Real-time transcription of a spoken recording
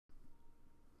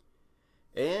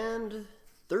And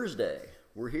Thursday,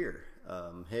 we're here.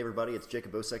 Hey everybody, it's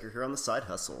Jacob Bosecker here on The Side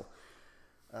Hustle.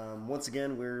 Once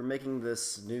again, we're making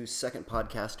this new second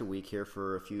podcast a week here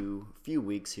for a few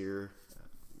weeks here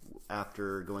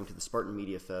after going to the Spartan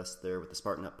Media Fest there with the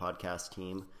Spartan Up podcast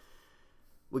team.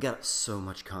 We got so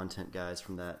much content, guys,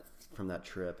 from that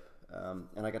trip.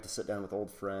 And I got to sit down with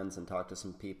old friends and talk to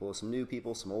some people, some new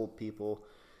people, some old people.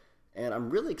 And I'm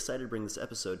really excited to bring this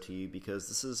episode to you because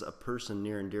this is a person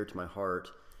near and dear to my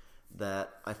heart that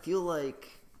I feel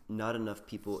like not enough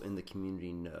people in the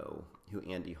community know who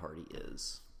Andy Hardy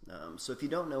is. So if you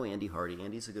don't know Andy Hardy,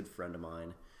 Andy's a good friend of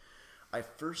mine. I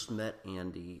first met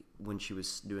Andy when she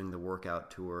was doing the workout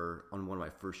tour on one of my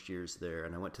first years there,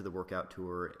 and I went to the workout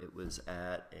tour. It was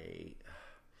at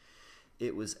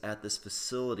this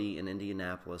facility in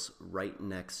Indianapolis right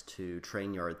next to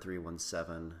Train Yard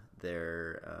 317.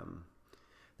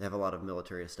 They have a lot of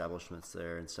military establishments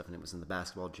there and stuff, and it was in the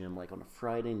basketball gym like on a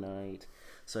Friday night.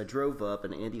 So I drove up,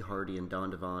 and Andy Hardy and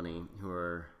Don Devani, who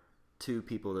are two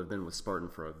people that have been with Spartan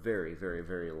for a very, very,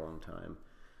 very long time.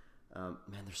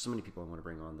 Man, there's so many people I want to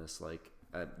bring on this.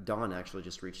 Don actually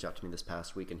just reached out to me this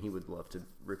past week, and he would love to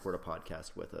record a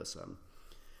podcast with us.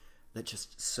 That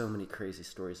just so many crazy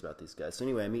stories about these guys. So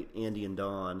anyway, I meet Andy and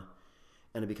Don,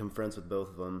 and I become friends with both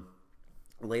of them.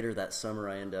 Later that summer,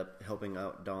 I end up helping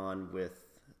out Don with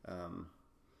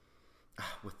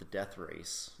the death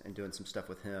race and doing some stuff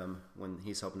with him when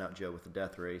he's helping out Joe with the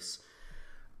death race.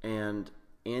 And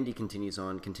Andy continues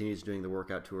doing the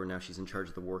workout tour. Now she's in charge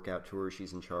of the workout tour.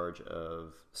 She's in charge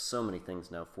of so many things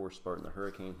now for Spartan, the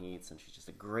Hurricane Heats, and she's just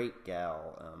a great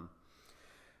gal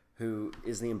who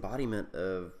is the embodiment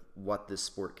of what this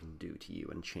sport can do to you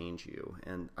and change you.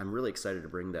 And I'm really excited to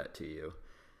bring that to you.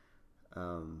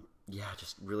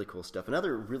 Just really cool stuff.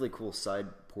 Another really cool side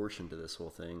portion to this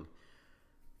whole thing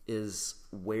is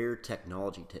where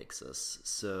technology takes us.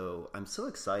 So I'm so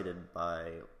excited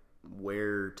by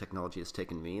where technology has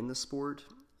taken me in this sport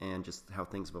and just how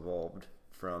things have evolved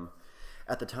from.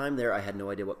 At the time there, I had no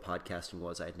idea what podcasting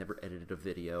was. I had never edited a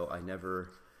video.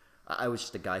 I was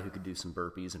just a guy who could do some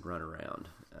burpees and run around.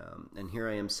 And here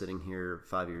I am sitting here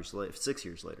 6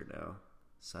 years later now.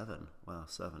 7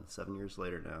 years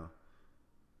later now.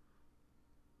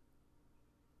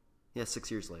 Yeah,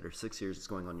 6 years later. 6 years is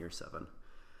going on year 7.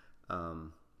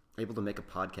 Able to make a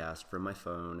podcast from my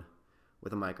phone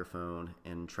with a microphone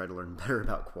and try to learn better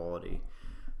about quality.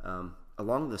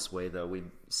 Along this way, though,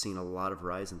 we've seen a lot of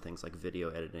rise in things like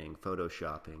video editing,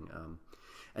 photoshopping.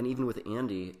 And even with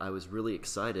Andy, I was really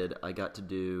excited. I got to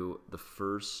do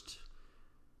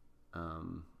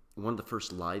one of the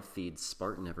first live feeds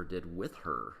Spartan ever did with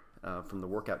her from the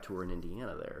workout tour in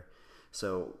Indiana there.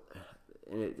 So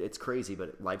it's crazy,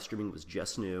 but live streaming was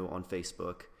just new on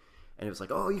Facebook. And it was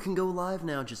like, oh, you can go live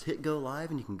now. Just hit go live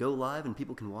and you can go live and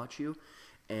people can watch you.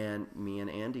 And me and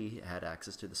Andy had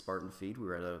access to the Spartan feed. We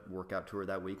were at a workout tour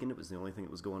that weekend. It was the only thing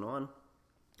that was going on.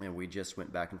 And we just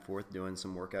went back and forth doing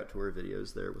some workout tour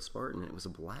videos there with Spartan. And it was a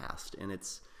blast. And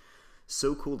it's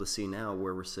so cool to see now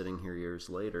where we're sitting here years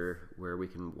later, where we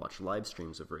can watch live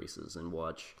streams of races and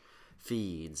watch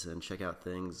feeds and check out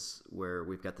things where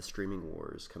we've got the streaming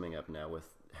wars coming up now with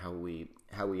how we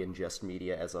ingest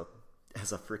media as a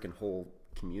freaking whole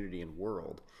community and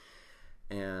world.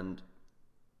 And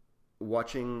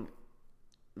watching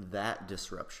that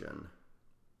disruption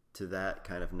to that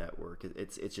kind of network,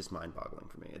 it's just mind-boggling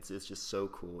for me. It's just so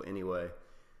cool. Anyway,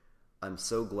 I'm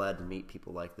so glad to meet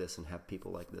people like this and have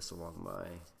people like this along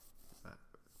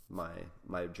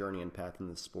my journey and path in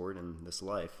this sport and this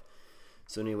life.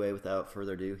 So anyway, without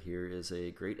further ado, here is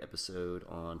a great episode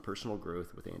on personal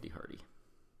growth with Andy Hardy.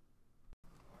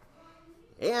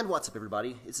 And what's up,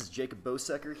 everybody? This is Jacob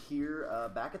Bosecker here,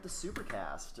 back at the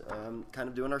Supercast, kind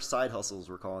of doing our side hustles,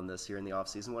 we're calling this here in the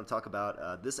off-season. I want to talk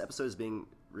about this episode is being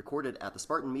recorded at the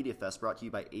Spartan Media Fest, brought to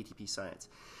you by ATP Science.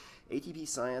 ATP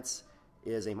Science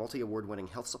is a multi-award-winning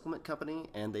health supplement company,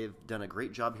 and they've done a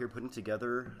great job here putting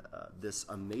together this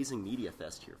amazing media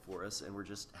fest here for us, and we're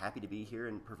just happy to be here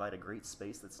and provide a great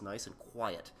space that's nice and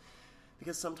quiet.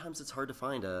 Because sometimes it's hard to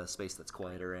find a space that's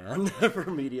quiet around for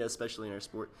media, especially in our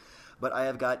sport. But I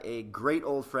have got a great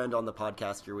old friend on the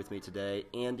podcast here with me today,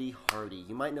 Andy Hardy.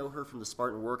 You might know her from the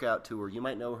Spartan Workout Tour. You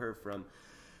might know her from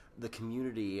the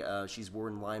community. She's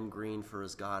worn lime green for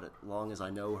as long as I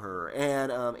know her.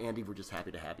 And Andy, we're just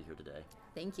happy to have you here today.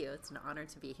 Thank you. It's an honor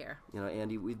to be here. You know,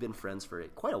 Andy, we've been friends for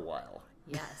quite a while.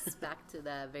 Yes, back to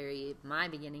my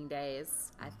beginning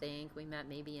days. I think we met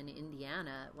maybe in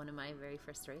Indiana, one of my very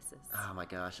first races. Oh my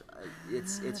gosh,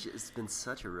 it's been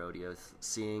such a rodeo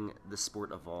seeing the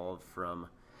sport evolve from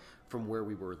from where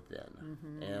we were then.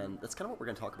 And that's kind of what we're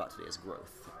going to talk about today is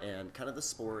growth and kind of the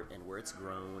sport and where it's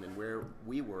grown and where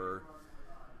we were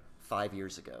 5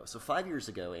 years ago. So 5 years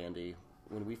ago, Andy,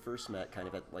 when we first met kind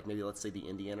of at like maybe let's say the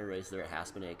Indiana race there at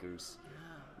Haspin Acres,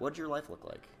 what did your life look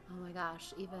like? Oh my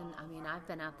gosh, I've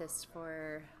been at this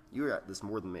for... You were at this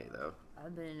more than me, though.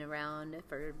 I've been around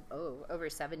for, over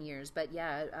 7 years. But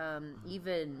yeah,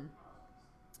 even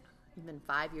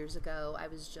 5 years ago, I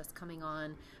was just coming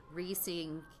on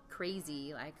racing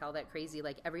crazy. I call that crazy,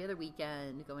 like every other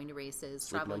weekend, going to races,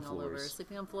 traveling all over,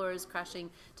 sleeping on floors, crushing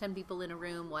 10 people in a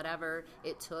room, whatever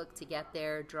it took to get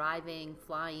there, driving,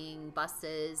 flying,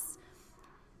 buses,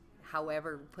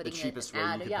 however, putting the cheapest way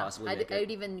you could possibly make it.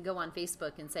 I'd even go on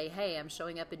Facebook and say, hey, I'm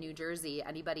showing up in New Jersey.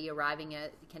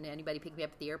 Can anybody pick me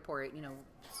up at the airport?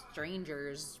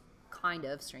 Strangers, kind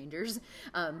of strangers,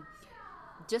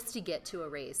 just to get to a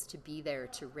race, to be there,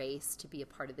 to race, to be a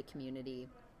part of the community.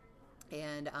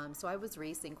 And so I was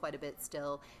racing quite a bit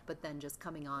still, but then just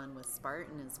coming on with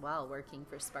Spartan as well, working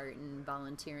for Spartan,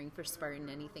 volunteering for Spartan,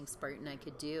 anything Spartan I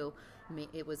could do.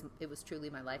 It was truly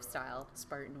my lifestyle.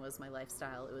 Spartan was my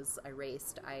lifestyle. I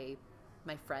raced.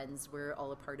 My friends were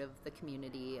all a part of the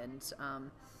community, and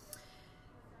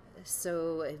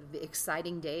so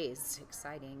exciting days.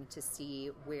 Exciting to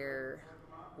see where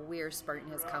Spartan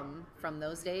has come from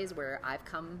those days, where I've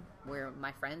come, where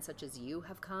my friends such as you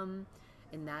have come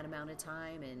in that amount of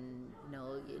time. And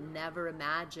you never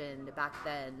imagined back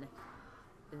then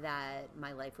that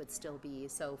my life would still be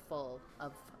so full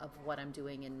of what I'm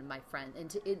doing, and my friend,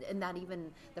 and that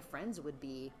even the friends would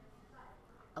be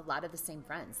a lot of the same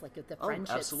friends, like the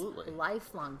friendships, absolutely.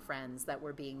 Lifelong friends that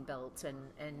were being built,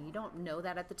 and you don't know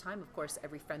that at the time. Of course,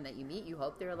 every friend that you meet, you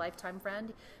hope they're a lifetime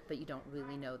friend, but you don't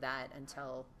really know that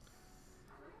until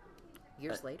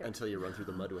years later. Until you run through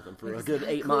the mud with them for a good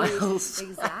 8 miles.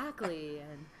 Exactly.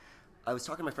 And I was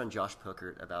talking to my friend Josh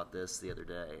Pookert about this the other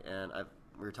day, and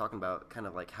we were talking about kind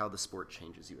of like how the sport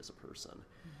changes you as a person.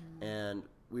 And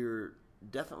we were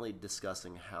definitely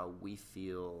discussing how we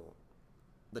feel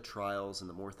the trials and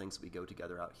the more things we go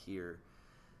together out here,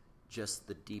 just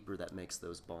the deeper that makes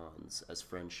those bonds as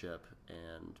friendship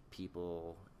and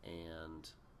people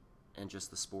and just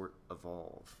the sport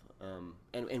evolve.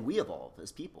 And we evolve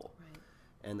as people. Right.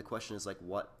 And the question is like,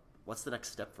 what's the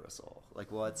next step for us all?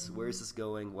 Like, where is this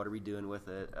going? What are we doing with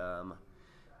it?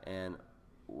 And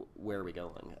where are we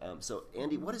going? So,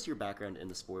 Andy, what is your background in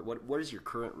the sport? What is your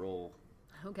current role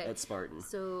at Spartan?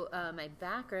 So, my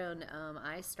background,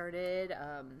 I started,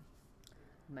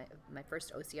 my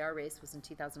first OCR race was in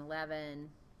 2011.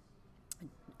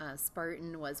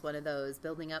 Spartan was one of those,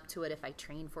 building up to it. If I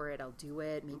train for it, I'll do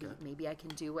it. Maybe I can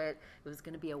do it. It was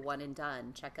going to be a one and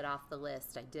done. Check it off the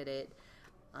list. I did it.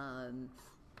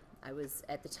 I was,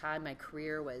 at the time, my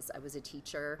career was, I was a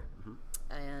teacher.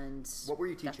 And what were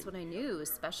you teaching? That's what I knew,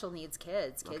 special needs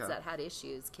kids that had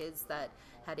issues, kids that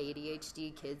had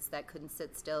ADHD, kids that couldn't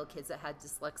sit still, kids that had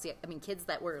dyslexia. I mean, kids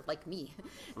that were like me.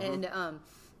 And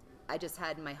I just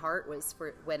had, my heart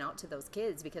went out to those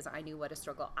kids because I knew what a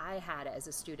struggle I had as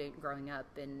a student growing up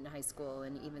in high school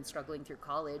and even struggling through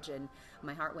college. And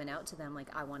my heart went out to them.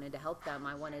 Like, I wanted to help them.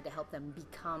 I wanted to help them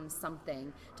become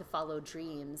something, to follow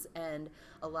dreams. And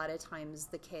a lot of times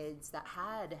the kids that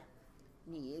had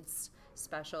needs,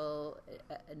 special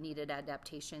needed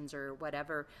adaptations or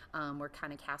whatever, were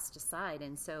kind of cast aside.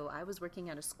 And so I was working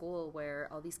at a school where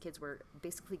all these kids were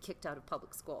basically kicked out of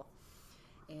public school.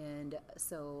 And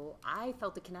so I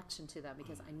felt a connection to them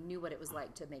because I knew what it was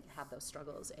like to have those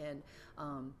struggles. And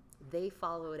they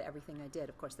followed everything I did.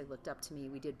 Of course, they looked up to me.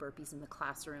 We did burpees in the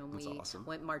classroom. That's we awesome.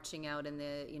 Went marching out in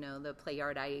the play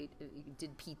yard. I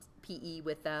did PE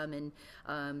with them,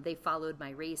 and they followed my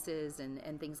races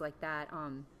and things like that.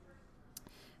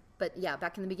 But yeah,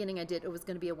 back in the beginning, it was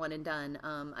going to be a one and done.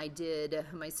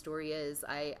 My story is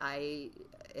I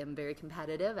am very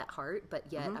competitive at heart, but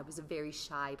yet I was a very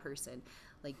shy person.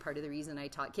 Like, part of the reason I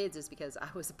taught kids is because I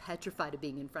was petrified of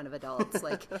being in front of adults.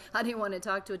 Like, I didn't want to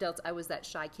talk to adults. I was that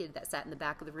shy kid that sat in the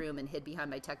back of the room and hid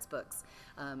behind my textbooks.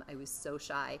 I was so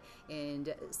shy.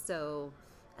 And so,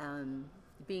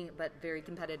 but very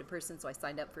competitive person, so I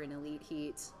signed up for an elite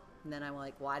heat. And then I'm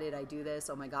like, why did I do this?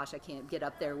 Oh my gosh, I can't get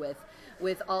up there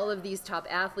with all of these top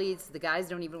athletes. The guys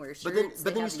don't even wear shirts.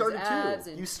 But then you started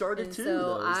too. You started too.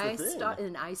 So I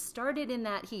started in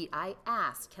that heat. I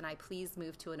asked, can I please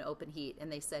move to an open heat?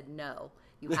 And they said, no,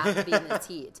 you have to be in this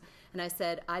heat. And I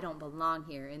said, I don't belong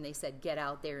here. And they said, get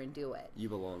out there and do it. You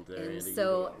belong there, and Andy.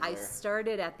 So I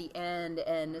started at the end,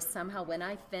 and somehow when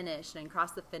I finished and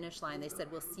crossed the finish line, they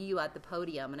said, we'll see you at the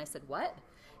podium. And I said, what?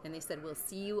 and they said, we'll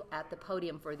see you at the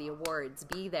podium for the awards.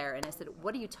 Be there. And I said,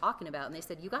 what are you talking about? And they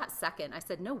said, you got second. I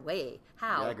said, no way.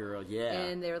 How? Yeah, girl, yeah.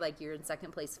 And they were like, you're in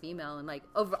second place female. And like,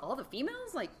 over all the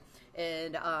females? Like,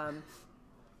 and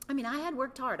I mean, I had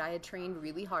worked hard. I had trained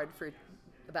really hard for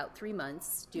about 3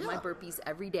 months, do my burpees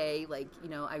every day. Like, you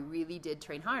know, I really did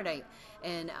train hard.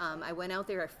 I went out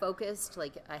there, I focused,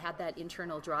 like I had that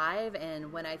internal drive.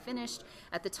 And when I finished,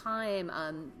 at the time,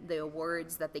 the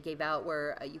awards that they gave out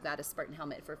were, you got a Spartan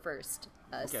helmet for first,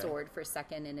 a sword for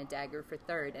second, and a dagger for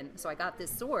third. And so I got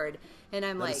this sword, and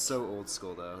I'm like... That is so old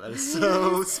school, though. That is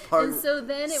so Spartan. And so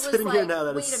then it was Sitting like, here now,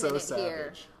 that wait is a so minute savage.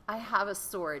 here. I have a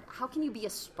sword. How can you be a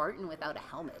Spartan without a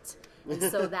helmet? And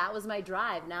so that was my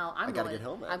drive. Now I've got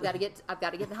to get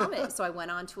the helmet. So I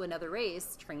went on to another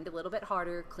race, trained a little bit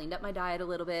harder, cleaned up my diet a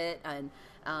little bit, and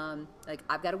like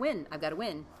I've got to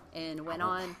win, and went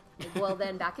on. Well,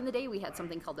 then back in the day, we had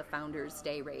something called the Founders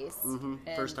Day race. Mm-hmm.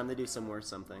 First time they do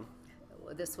something.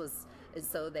 This was,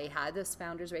 so they had this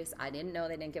Founders race. I didn't know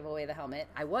they didn't give away the helmet.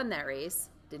 I won that race,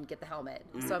 didn't get the helmet.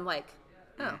 Mm-hmm. So I'm like,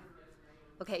 oh.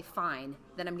 Okay, fine.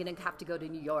 Then I'm going to have to go to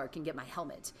New York and get my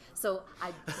helmet. So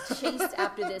I chased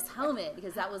after this helmet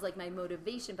because that was like my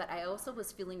motivation. But I also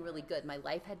was feeling really good. My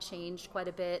life had changed quite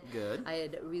a bit. Good. I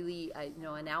had really, and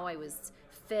now I was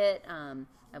fit.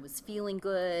 I was feeling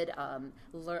good.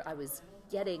 I was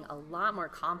getting a lot more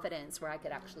confidence where I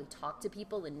could actually talk to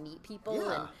people and meet people.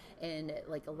 Yeah. And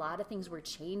like a lot of things were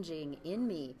changing in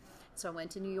me. So I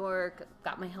went to New York,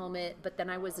 got my helmet, but then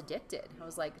I was addicted. I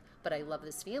was like, but I love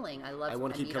this feeling. I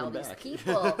meet all these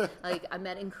people. Like I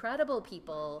met incredible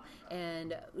people,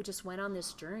 and we just went on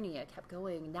this journey. I kept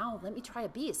going. Now let me try a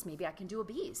beast. Maybe I can do a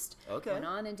beast. Okay. Went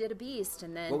on and did a beast,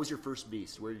 and then what was your first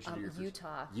beast? Where did you do your first?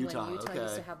 Utah. Utah. When Utah okay.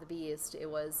 used to have the beast, it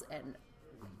was and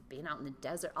being out in the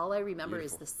desert. All I remember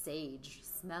Beautiful. is the sage,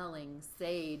 smelling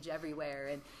sage everywhere,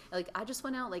 and like I just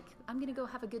went out like I'm gonna go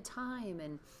have a good time,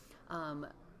 and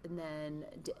then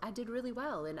I did really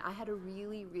well, and I had a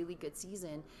really, really good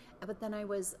season. But then I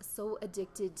was so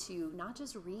addicted to not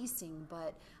just racing,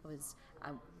 but I was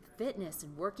fitness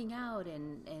and working out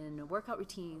and workout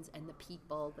routines, and the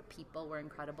people were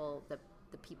incredible.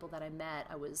 The people that I met,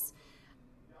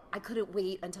 I couldn't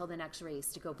wait until the next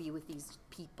race to go be with these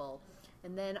people.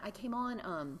 And then I came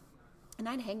on, and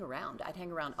I'd hang around. I'd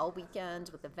hang around all weekend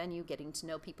with the venue, getting to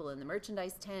know people in the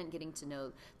merchandise tent, getting to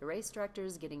know the race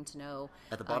directors, getting to know.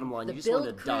 At the bottom line, the you just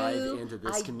wanted to crew. dive into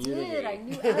this community. I did. I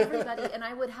knew everybody, and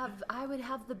I would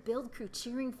have the build crew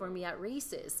cheering for me at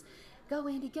races. Go,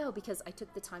 Andy, go! Because I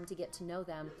took the time to get to know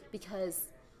them, because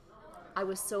I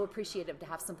was so appreciative to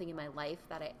have something in my life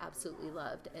that I absolutely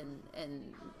loved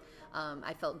and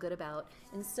I felt good about.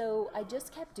 And so I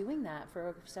just kept doing that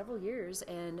for several years.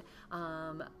 And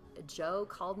Joe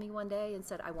called me one day and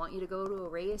said, I want you to go to a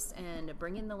race and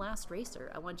bring in the last racer.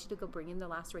 I want you to go bring in the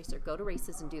last racer. Go to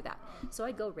races and do that. So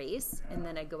I'd go race, and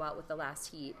then I'd go out with the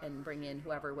last heat and bring in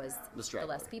whoever was the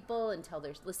last people and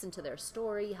listen to their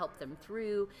story, help them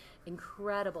through.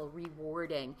 Incredible,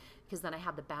 rewarding, because then I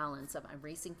had the balance of I'm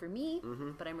racing for me,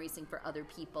 but I'm racing for other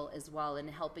people as well, and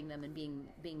helping them and being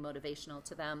motivational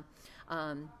to them.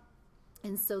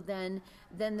 And so then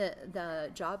the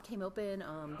job came open.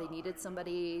 They needed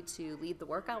somebody to lead the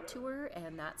workout tour,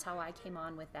 and that's how I came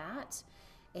on with that,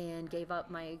 and gave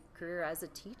up my career as a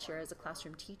teacher, as a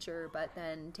classroom teacher, but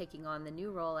then taking on the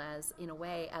new role as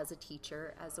a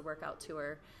teacher, as a workout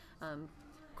tour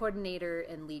coordinator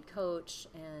and lead coach,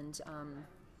 and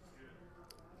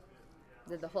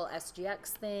the whole SGX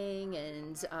thing,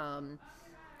 and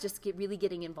just really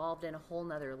getting involved in a whole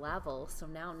nother level. So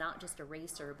now not just a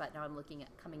racer, but now I'm looking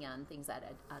at coming on things at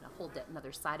a whole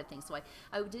another side of things. So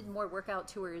I did more workout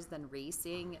tours than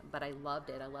racing, but I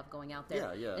loved it. I love going out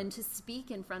there. Yeah. And to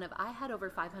speak in front of, I had over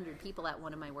 500 people at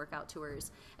one of my workout tours.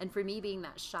 And for me, being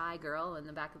that shy girl in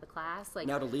the back of the class, like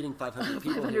now to leading 500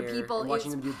 people 500 here people and watching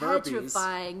is them do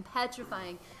burpees.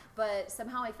 petrifying. But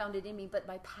somehow I found it in me. But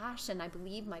my passion, I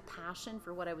believe my passion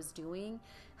for what I was doing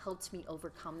helped me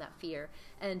overcome that fear.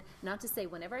 And not to say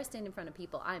whenever I stand in front of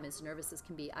people, I'm as nervous as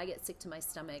can be. I get sick to my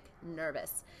stomach,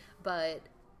 nervous. But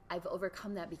I've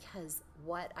overcome that because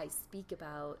what I speak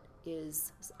about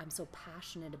is I'm so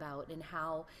passionate about, and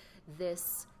how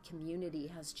this community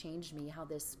has changed me, how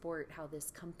this sport, how this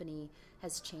company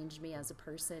has changed me as a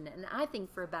person, and I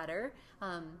think for better.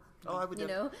 I would,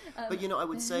 but I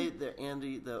would say that,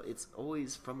 Andy, though, it's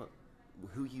always from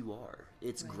who you are.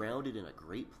 It's grounded in a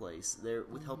great place there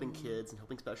with helping kids and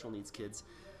helping special needs kids.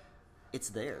 It's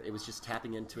there. It was just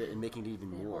tapping into it and making it even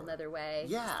more. A whole other way.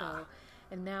 Yeah. So,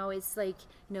 And now it's like,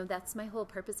 that's my whole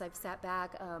purpose. I've sat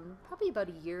back, probably about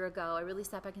a year ago, I really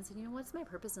sat back and said, what's my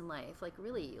purpose in life? Like,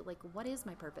 really, like, what is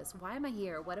my purpose? Why am I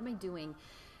here? What am I doing?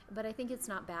 But I think it's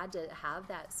not bad to have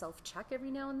that self-check every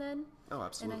now and then. Oh,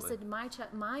 absolutely. And I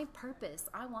said, my purpose,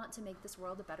 I want to make this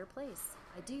world a better place.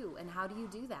 I do. And how do you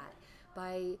do that?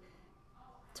 By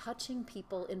touching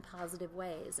people in positive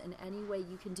ways. And any way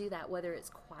you can do that, whether it's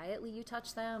quietly you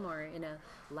touch them or in a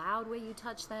loud way you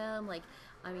touch them. Like,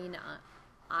 I mean,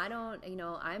 I don't,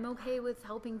 I'm okay with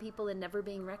helping people and never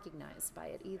being recognized by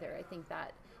it either. I think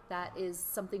that is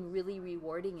something really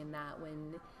rewarding in that,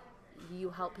 when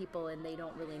you help people and they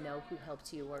don't really know who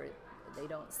helped you, or they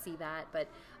don't see that. But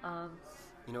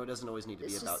it doesn't always need to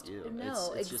be about you.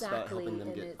 No, it's exactly. just about helping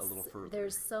them get a little further.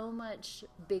 There's so much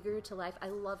bigger to life. I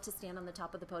love to stand on the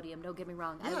top of the podium. Don't get me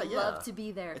wrong. I love to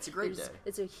be there. It's a great day.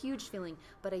 It's a huge feeling.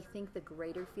 But I think the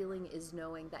greater feeling is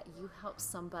knowing that you help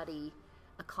somebody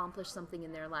accomplish something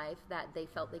in their life that they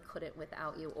felt they couldn't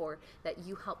without you, or that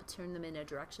you help turn them in a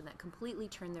direction that completely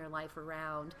turned their life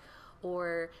around,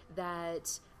 or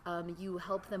that you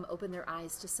help them open their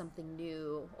eyes to something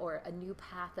new, or a new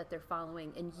path that they're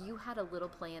following, and you had a little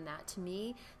play in that. To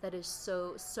me, that is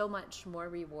so much more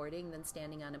rewarding than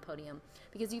standing on a podium,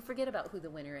 because you forget about who the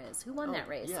winner is. Who won that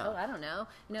race? Yeah. Oh, I don't know.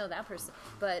 That person.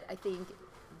 But I think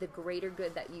the greater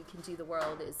good that you can do the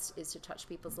world is to touch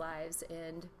people's lives.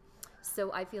 And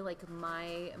so I feel like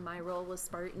my role with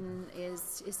Spartan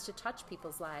is to touch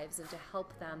people's lives and to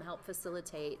help them, help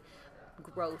facilitate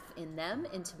growth in them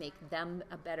and to make them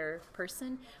a better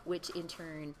person, which in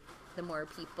turn, the more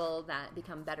people that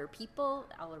become better people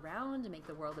all around, and make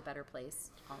the world a better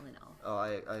place all in all. Oh,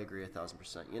 I agree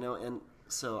 1,000%. And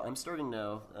so I'm starting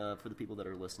now, for the people that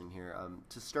are listening here,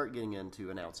 to start getting into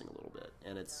announcing a little bit.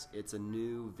 And it's a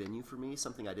new venue for me,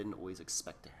 something I didn't always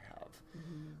expect to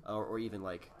have. Or even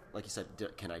like you said,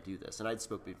 can I do this? And I'd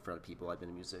spoken in front of people. I'd been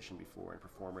a musician before and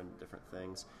performer in different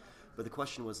things. But the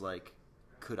question was like,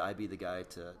 could I be the guy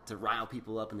to rile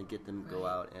people up and to get them to go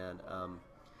out? And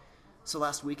so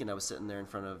last weekend I was sitting there in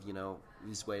front of,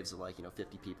 these waves of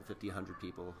 50 people, 50, 100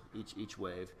 people each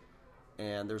wave.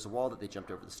 And there's a wall that they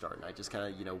jumped over the start. And I just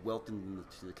kind of welcomed them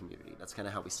to the community. That's kind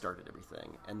of how we started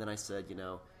everything. And then I said,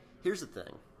 here's the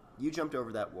thing. You jumped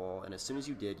over that wall, and as soon as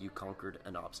you did, you conquered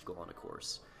an obstacle on a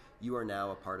course. You are now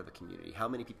a part of a community. How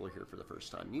many people are here for the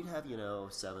first time? You'd have,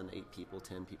 7, 8 people,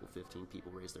 10 people, 15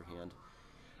 people raise their hand.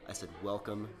 I said,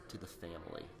 welcome to the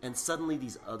family. And suddenly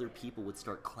these other people would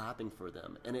start clapping for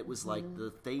them. And it was like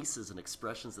the faces and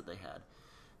expressions that they had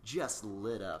just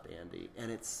lit up, Andy. And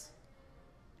it's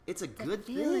a good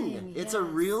thing. Yes. It's a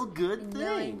real good thing.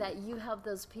 Knowing that you help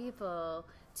those people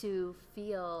to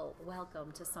feel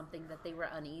welcome to something that they were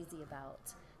uneasy about.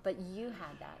 But you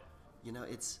had that.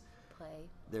 It's... play.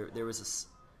 There was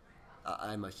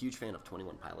I'm a huge fan of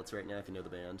 21 Pilots right now, if you know the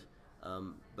band.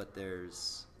 But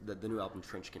there's the new album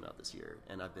Trench came out this year,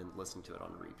 and I've been listening to it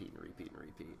on repeat.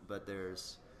 But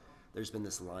there's been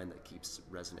this line that keeps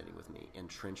resonating with me. In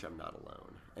Trench, I'm not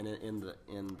alone. And in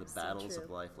the battles of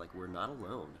life, like, we're not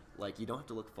alone. Like, you don't have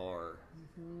to look far.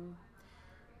 Mm-hmm.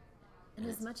 And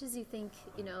as much as you think,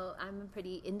 I'm a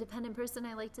pretty independent person,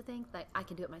 I like to think that I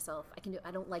can do it myself.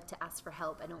 I don't like to ask for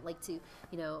help. I don't like to,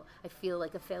 I feel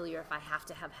like a failure if I have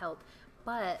to have help.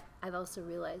 But I've also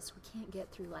realized we can't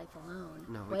get through life alone.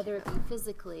 No, whether it be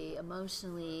physically,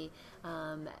 emotionally,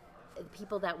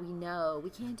 people that we know, we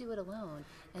can't do it alone.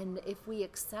 And if we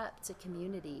accept a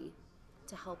community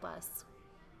to help us,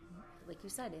 like you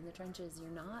said, in the trenches,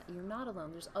 you're not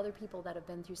alone. There's other people that have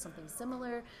been through something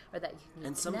similar, or that you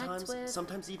can connect with.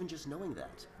 Sometimes even just knowing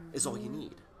that is all you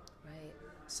need. Right.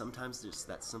 Sometimes just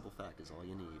that simple fact is all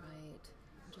you need. Right.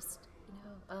 Just,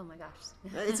 oh my gosh.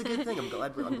 It's a good thing. I'm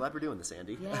glad we're doing this,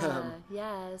 Andy.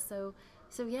 Yeah. So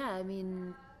yeah. I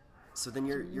mean. So then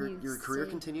your career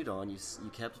continued on. You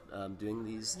kept doing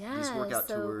these workout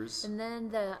tours. And then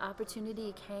the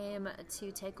opportunity came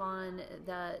to take on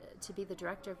to be the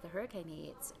director of the Hurricane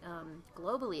Heats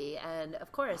globally. And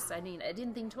of course, I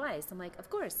didn't think twice. I'm like, of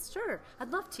course, sure,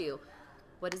 I'd love to.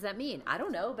 What does that mean? I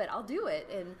don't know, but I'll do it.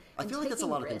 And I feel like that's a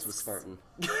lot of things with Spartan.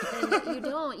 And you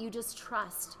don't. You just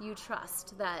trust. You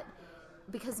trust that.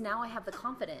 Because now I have the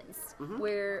confidence,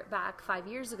 where back 5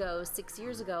 years ago, 6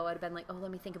 years ago, I'd have been like, oh, let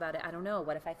me think about it. I don't know.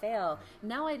 What if I fail?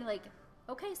 Now I'm like,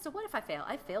 okay, so what if I fail?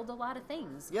 I failed a lot of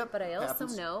things. Yep, but I also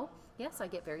happens. know, yes, I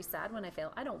get very sad when I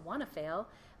fail. I don't want to fail.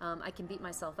 I can beat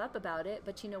myself up about it.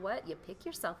 But you know what? You pick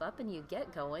yourself up and you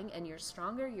get going, and you're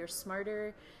stronger, you're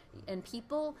smarter, and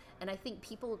I think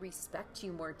people respect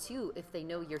you more too if they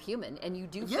know you're human and you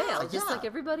do fail, just like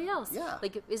everybody else. Yeah.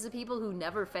 Like, is the people who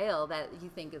never fail that you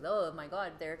think, oh my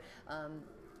God, they're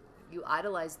you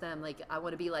idolize them, like I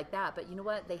want to be like that, but you know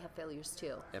what, they have failures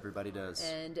too. Everybody does.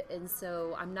 And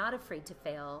so I'm not afraid to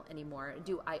fail anymore.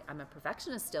 I'm a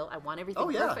perfectionist still. I want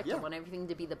everything perfect. I want everything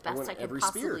to be the best I can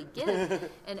possibly give.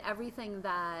 And everything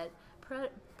that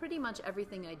pretty much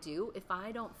everything I do, if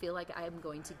I don't feel like I'm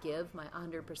going to give my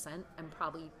 100%, I'm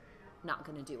probably not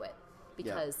going to do it,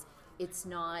 because it's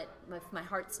not, if my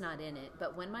heart's not in it.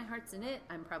 But when my heart's in it,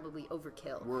 I'm probably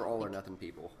overkill. We're all or nothing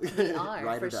people. We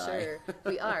are, for sure.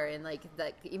 We are. And like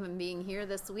that, even being here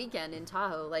this weekend in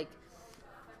Tahoe, like,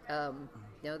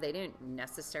 they didn't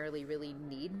necessarily really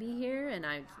need me here, and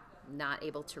I'm not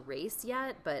able to race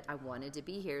yet, but I wanted to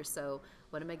be here. So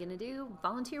what am I going to do?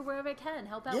 Volunteer wherever I can,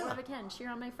 help out wherever I can, cheer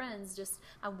on my friends.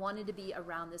 I wanted to be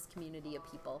around this community of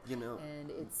people.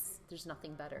 And there's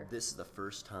nothing better. This is the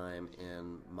first time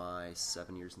in my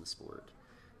 7 years in the sport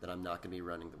that I'm not going to be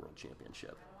running the World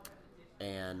Championship.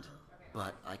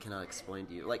 But I cannot explain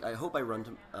to you. Like, I hope I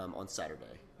run on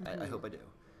Saturday. I hope I do.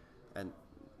 And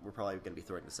we're probably going to be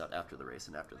throwing this out after the race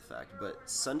and after the fact. But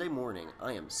Sunday morning,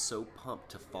 I am so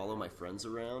pumped to follow my friends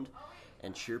around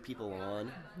and cheer people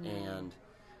on and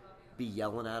be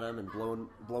yelling at them and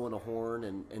blowing a horn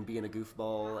and being a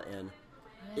goofball. And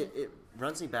it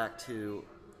runs me back to,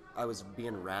 I was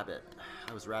being Rabbit.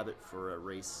 I was Rabbit for a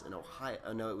race in Ohio.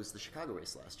 Oh, no, it was the Chicago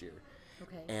race last year.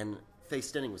 Okay. And Faye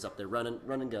Stenning was up there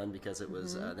running gun because it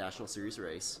was a National Series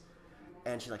race.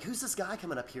 And she's like, who's this guy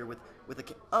coming up here with a...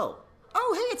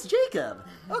 Oh, hey, it's Jacob.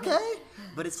 Okay.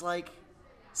 But it's like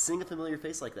seeing a familiar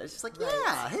face like that. It's just like,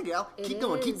 yeah, hey, gal, keep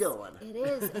going. It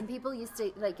is. And people used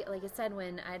to, like I said,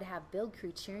 when I'd have build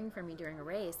crew cheering for me during a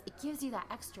race, it gives you that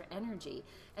extra energy.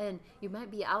 And you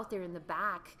might be out there in the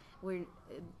back, 2-3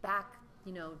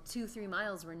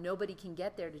 miles where nobody can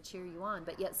get there to cheer you on,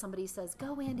 but yet somebody says,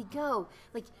 go, Andy, go.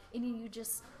 Like, and it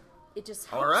just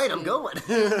helps all right, you. I'm going.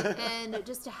 and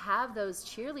just to have those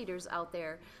cheerleaders out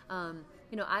there,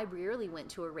 I rarely went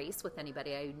to a race with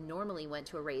anybody. I normally went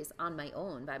to a race on my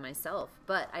own by myself,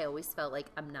 but I always felt like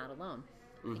I'm not alone.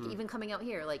 Like, even coming out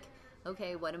here, like,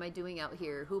 okay, what am I doing out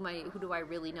here? Who do I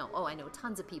really know? Oh, I know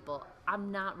tons of people.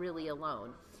 I'm not really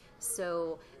alone.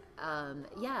 So, I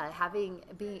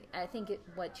think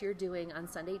what you're doing on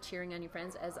Sunday, cheering on your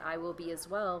friends, as I will be as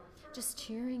well, just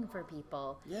cheering for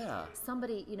people. Yeah.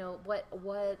 Somebody,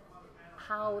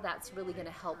 how that's really going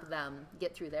to help them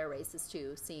get through their races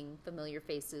too, seeing familiar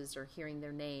faces or hearing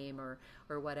their name or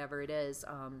whatever it is.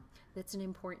 That's an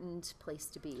important place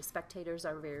to be. Spectators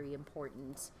are very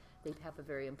important. They have a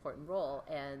very important role,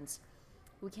 and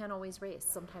we can't always race.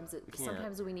 Sometimes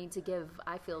we need to give.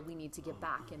 I feel we need to give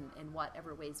back in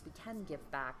whatever ways we can give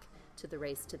back to the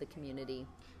race, to the community.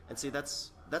 And see,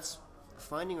 that's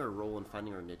finding our role and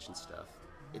finding our niche and stuff.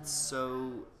 It's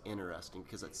so interesting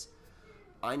because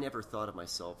I never thought of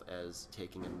myself as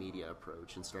taking a media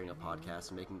approach and starting a podcast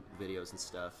and making videos and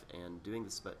stuff and doing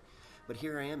this, but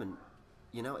here I am, and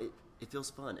it feels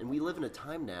fun. And we live in a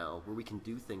time now where we can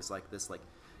do things like this. Like,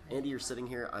 Andy, you're sitting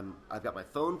here. I've got my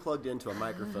phone plugged into a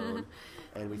microphone,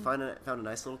 and we found a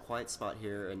nice little quiet spot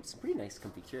here and some pretty nice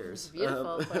comfy chairs.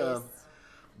 Beautiful place.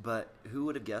 But who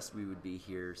would have guessed we would be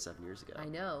here 7 years ago? I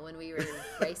know, when we were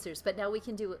racers. But now we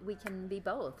can be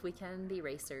both. We can be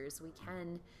racers. We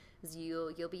can.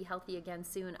 You'll be healthy again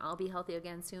soon. I'll be healthy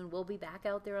again soon. We'll be back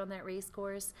out there on that race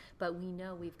course. But we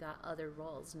know we've got other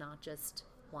roles, not just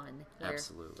one.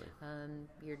 Absolutely.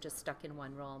 You're just stuck in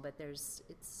one role, but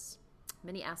it's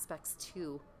many aspects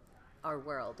to our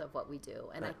world of what we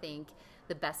do. And I think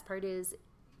the best part is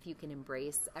if you can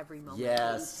embrace every moment.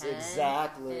 Yes, that you can.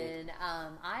 Exactly. And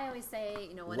I always say,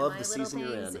 one of my little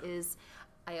things is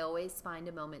I always find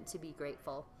a moment to be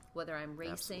grateful. Whether I'm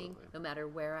racing, Absolutely. No matter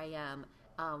where I am,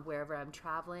 wherever I'm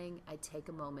traveling, I take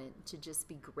a moment to just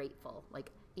be grateful.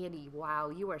 Like, Andy, wow,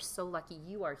 you are so lucky.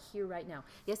 You are here right now.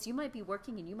 Yes, you might be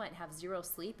working and you might have zero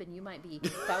sleep and you might be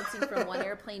bouncing from one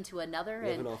airplane to another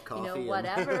living off coffee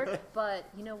whatever. But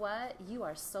you know what? You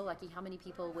are so lucky. How many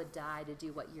people would die to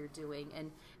do what you're doing?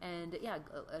 And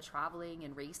traveling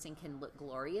and racing can look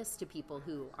glorious to people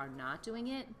who are not doing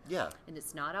it. Yeah. And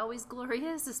it's not always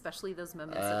glorious, especially those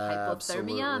moments of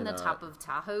hypothermia on the top of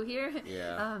Tahoe here.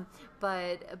 Yeah.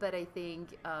 But I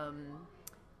think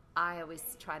I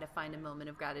always try to find a moment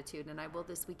of gratitude, and I will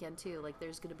this weekend too. Like,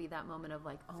 there's going to be that moment of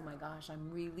like, oh my gosh,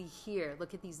 I'm really here.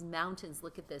 Look at these mountains.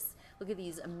 Look at this. Look at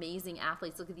these amazing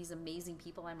athletes. Look at these amazing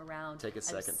people I'm around. Take a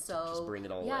second to just bring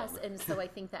it all in. Yes, and so I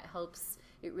think that helps.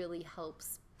 It really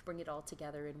helps bring it all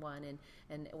together in one.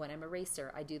 And when I'm a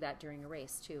racer, I do that during a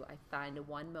race too. I find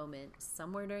one moment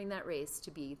somewhere during that race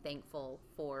to be thankful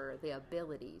for the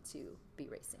ability to be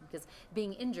racing. Because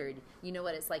being injured, you know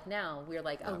what it's like now. We're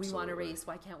like, oh, we want to race.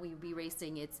 Why can't we be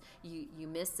racing? It's you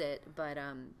miss it, but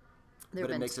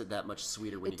it makes it that much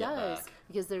sweeter when you get back.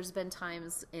 Because there's been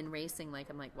times in racing, like,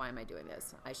 I'm like, why am I doing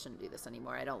this? I shouldn't do this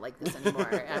anymore. I don't like this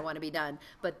anymore. I want to be done.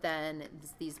 But then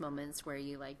these moments where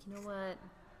you like, you know what?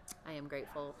 I am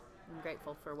grateful. I'm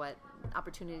grateful for what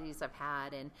opportunities I've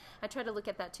had. And I try to look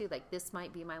at that too. Like, this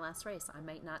might be my last race. I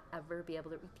might not ever be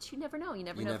able to, but you never know. You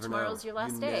never know if tomorrow's your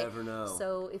last day. You never know.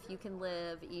 So if you can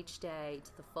live each day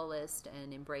to the fullest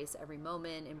and embrace every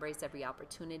moment, embrace every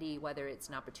opportunity, whether it's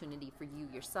an opportunity for you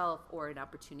yourself or an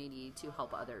opportunity to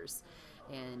help others,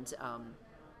 and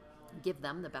give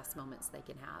them the best moments they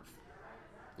can have.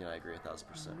 Yeah, I agree 1,000%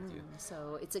 with you.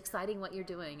 So it's exciting what you're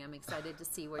doing. I'm excited to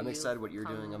see where I'm excited what you're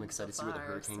doing. I'm excited to see where the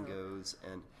hurricane goes,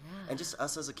 and just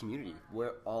us as a community,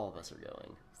 where all of us are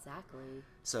going. Exactly.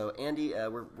 So Andy,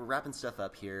 we're wrapping stuff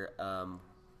up here.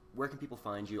 Where can people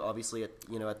find you? Obviously, at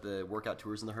the workout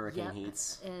tours and the hurricane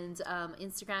heats. And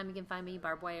Instagram, you can find me,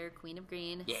 Barbed Wire Queen of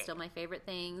Green. Yeah. Still my favorite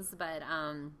things, but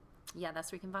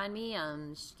that's where you can find me.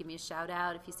 Just give me a shout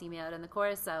out if you see me out on the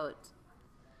course, out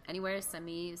anywhere. Send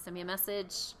me a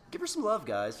message. Give her some love,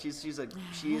 guys. She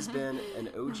has been an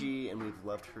OG, and we've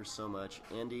loved her so much.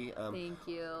 Andy, thank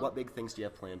you. What big things do you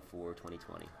have planned for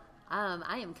 2020?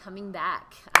 I am coming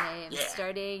back. I am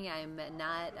starting. I'm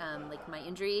not, my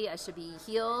injury, I should be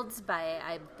healed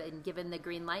I've been given the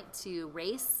green light to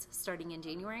race starting in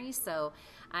January. So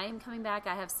I am coming back.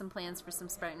 I have some plans for some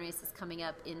Spartan races coming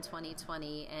up in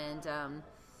 2020. And,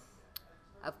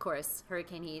 of course,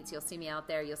 hurricane heats, you'll see me out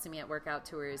there. You'll see me at workout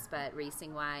tours. But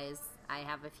racing-wise, I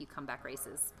have a few comeback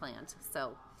races planned.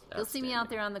 So you'll see me out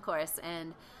there on the course.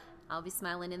 And I'll be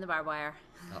smiling in the barbed wire.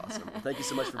 Awesome. Well, thank you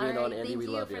so much for being on, Andy. We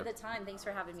love you. Thank you for the time. Thanks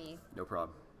for having me. No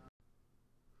problem.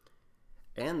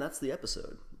 And that's the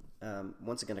episode.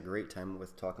 Once again, a great time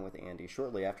talking with Andy.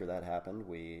 Shortly after that happened,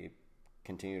 we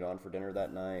continued on for dinner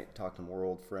that night, talked to more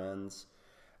old friends.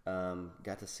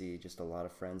 Got to see just a lot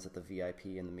of friends at the VIP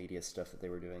and the media stuff that they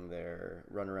were doing there,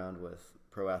 run around with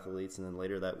pro athletes, and then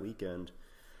later that weekend,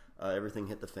 everything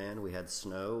hit the fan. We had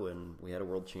snow, and we had a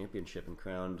world championship and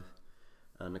crowned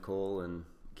Nicole and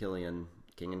Killian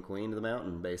king and queen of the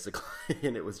mountain, basically,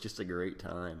 and it was just a great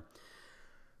time.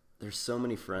 There's so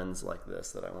many friends like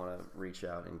this that I want to reach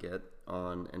out and get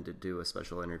on and to do a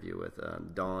special interview with.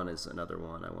 Don is another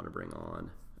one I want to bring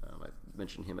on. I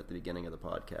mentioned him at the beginning of the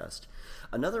podcast.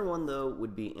 Another one, though,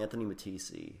 would be Anthony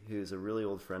Matisse, who's a really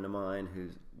old friend of mine who,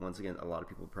 once again, a lot of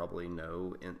people probably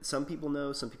know. And some people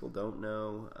know, some people don't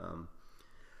know.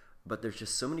 But there's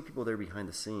just so many people there behind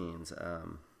the scenes.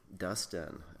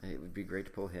 Dustin, it would be great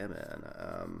to pull him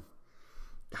in.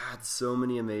 God, so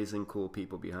many amazing, cool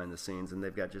people behind the scenes, and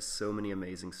they've got just so many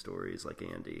amazing stories like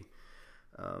Andy,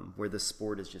 where the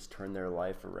sport has just turned their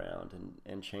life around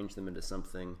and changed them into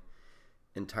something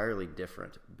entirely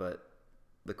different. But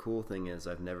the cool thing is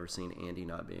I've never seen Andy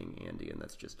not being Andy, and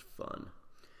that's just fun.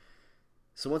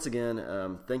 So once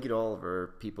again, thank you to all of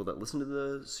our people that listen to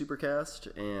the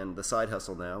Supercast and the Side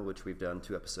Hustle now, which we've done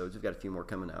 2 episodes. We've got a few more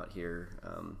coming out here.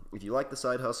 If you like the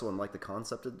Side Hustle and like the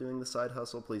concept of doing the Side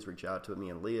Hustle, please reach out to me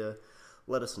and Leah.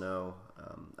 Let us know.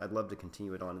 I'd love to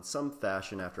continue it on in some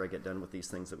fashion after I get done with these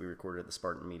things that we recorded at the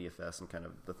Spartan Media Fest and kind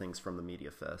of the things from the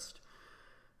Media Fest.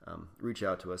 Reach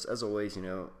out to us. As always,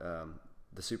 the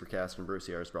Supercast and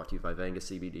Brosiar is brought to you by Vanga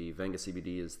CBD. Vanga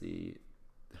CBD is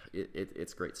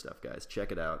it's great stuff, guys.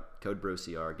 Check it out. Code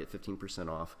BROCR. Get 15%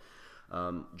 off.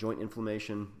 Joint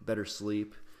inflammation, better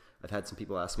sleep. I've had some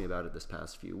people ask me about it this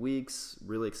past few weeks.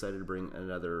 Really excited to bring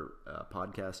another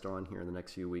podcast on here in the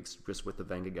next few weeks, just with the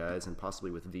Vanga guys and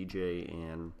possibly with VJ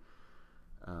and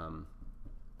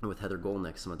with Heather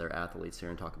Golnick, some of their athletes here,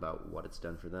 and talk about what it's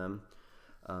done for them.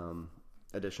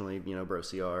 Additionally,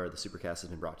 BroCR, the Supercast has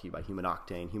been brought to you by Human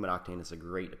Octane. Human Octane is a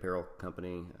great apparel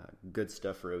company. Good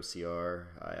stuff for OCR.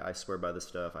 I swear by the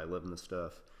stuff. I live in the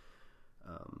stuff.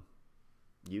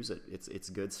 Use it. It's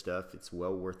good stuff. It's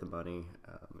well worth the money,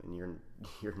 and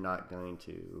you're not going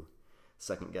to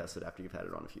second guess it after you've had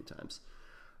it on a few times.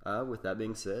 With that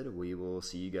being said, we will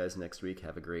see you guys next week.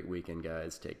 Have a great weekend,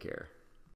 guys. Take care.